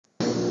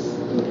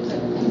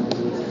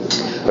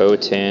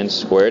Cotan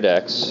squared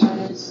x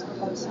minus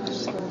cosine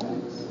squared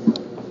x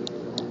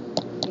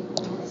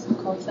equals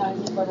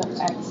cosine squared of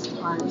x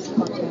times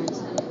cotan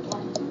squared.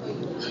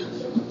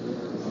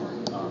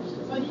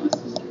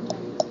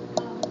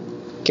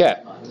 Okay.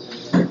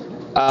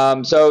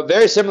 So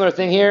very similar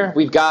thing here.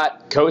 We've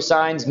got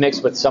cosines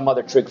mixed with some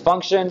other trig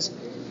functions.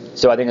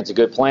 So I think it's a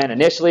good plan.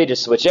 Initially,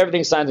 just switch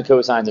everything sines and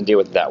cosines and deal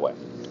with it that way.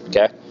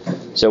 Okay.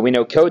 So we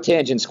know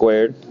cotangent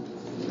squared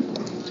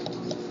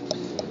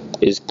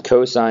is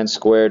cosine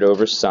squared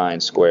over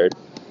sine squared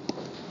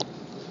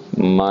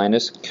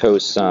minus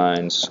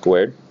cosine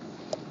squared.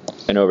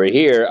 And over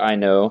here, I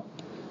know,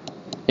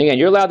 again,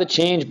 you're allowed to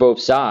change both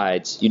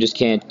sides. You just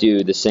can't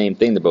do the same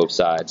thing to both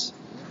sides.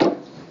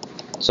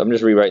 So I'm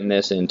just rewriting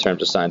this in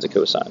terms of sines and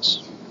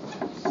cosines.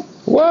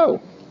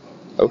 Whoa!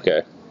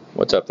 Okay.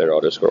 What's up there? I'll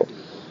just scroll.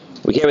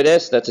 We okay with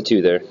this? That's a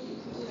 2 there.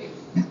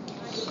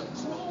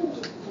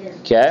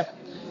 Okay.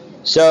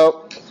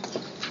 So,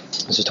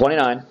 this is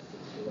 29.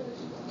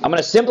 I'm going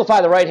to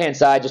simplify the right-hand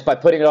side just by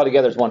putting it all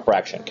together as one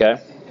fraction,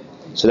 okay?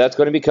 So that's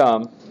going to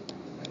become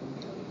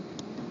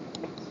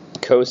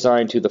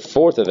cosine to the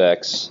 4th of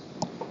x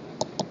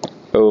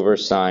over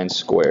sine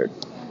squared.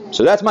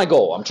 So that's my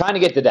goal. I'm trying to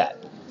get to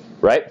that,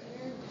 right?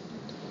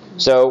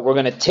 So we're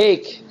going to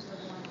take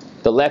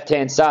the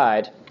left-hand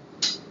side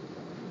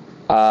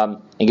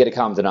and get a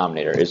common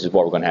denominator. This is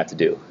what we're going to have to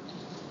do.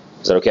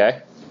 Is that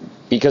okay?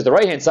 Because the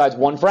right-hand side is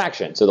one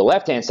fraction, so the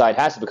left-hand side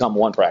has to become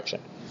one fraction.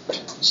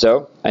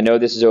 So I know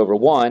this is over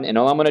 1, and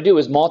all I'm going to do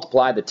is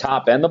multiply the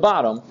top and the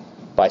bottom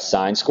by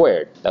sine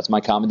squared. That's my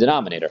common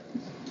denominator.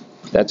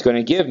 That's going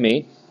to give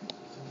me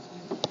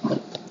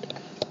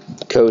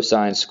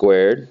cosine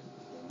squared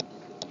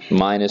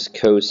minus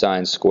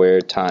cosine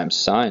squared times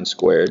sine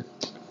squared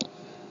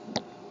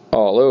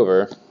all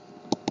over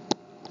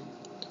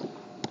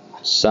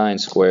sine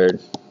squared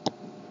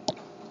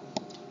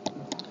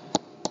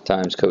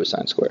times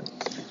cosine squared.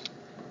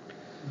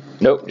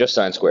 Nope, just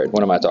sine squared.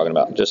 What am I talking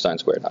about? Just sine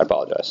squared. I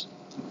apologize.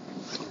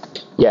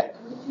 Yeah.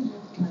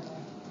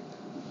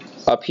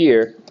 Up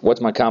here,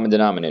 what's my common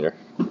denominator?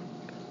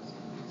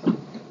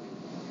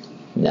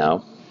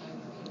 No.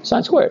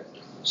 Sine squared.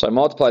 So I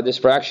multiplied this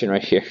fraction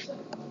right here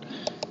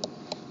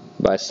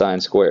by sine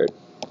squared,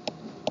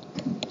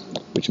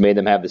 which made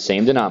them have the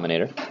same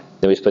denominator.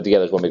 Then we just put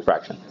together as one big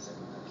fraction.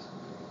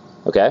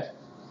 Okay?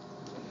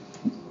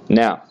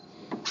 Now,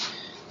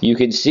 you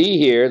can see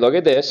here, look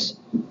at this.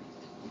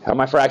 How are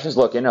my fractions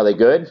looking? Are they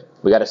good?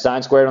 We got a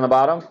sine squared on the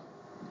bottom.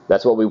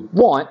 That's what we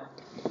want.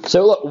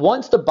 So look,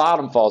 once the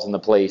bottom falls into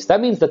place,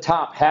 that means the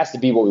top has to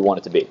be what we want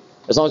it to be.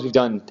 As long as we've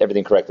done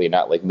everything correctly and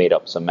not like made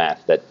up some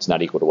math that's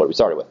not equal to what we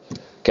started with.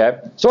 Okay?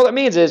 So all that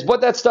means is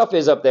what that stuff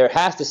is up there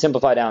has to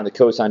simplify down to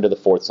cosine to the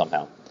 4th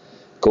somehow.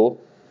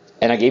 Cool?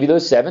 And I gave you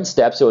those 7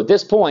 steps. So at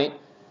this point,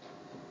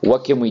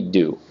 what can we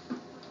do?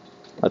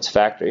 Let's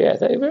factor. Yeah,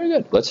 very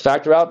good. Let's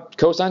factor out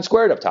cosine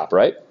squared up top,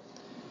 right?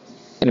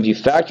 And if you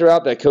factor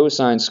out that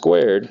cosine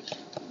squared,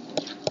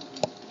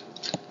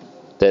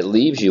 that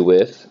leaves you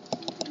with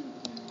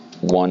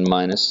 1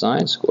 minus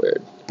sine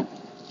squared.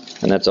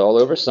 And that's all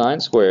over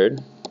sine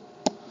squared,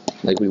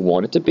 like we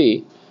want it to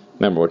be.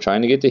 Remember, we're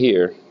trying to get to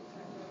here.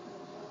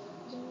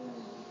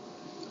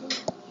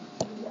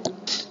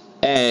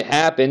 And it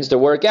happens to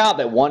work out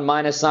that 1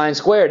 minus sine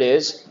squared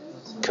is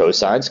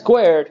cosine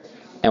squared.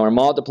 And we're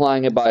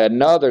multiplying it by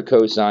another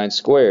cosine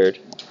squared.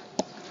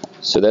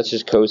 So that's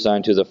just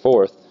cosine to the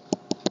 4th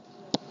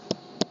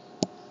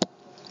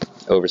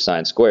over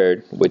sine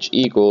squared, which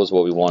equals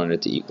what we wanted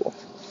it to equal.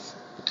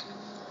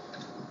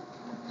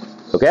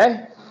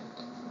 Okay?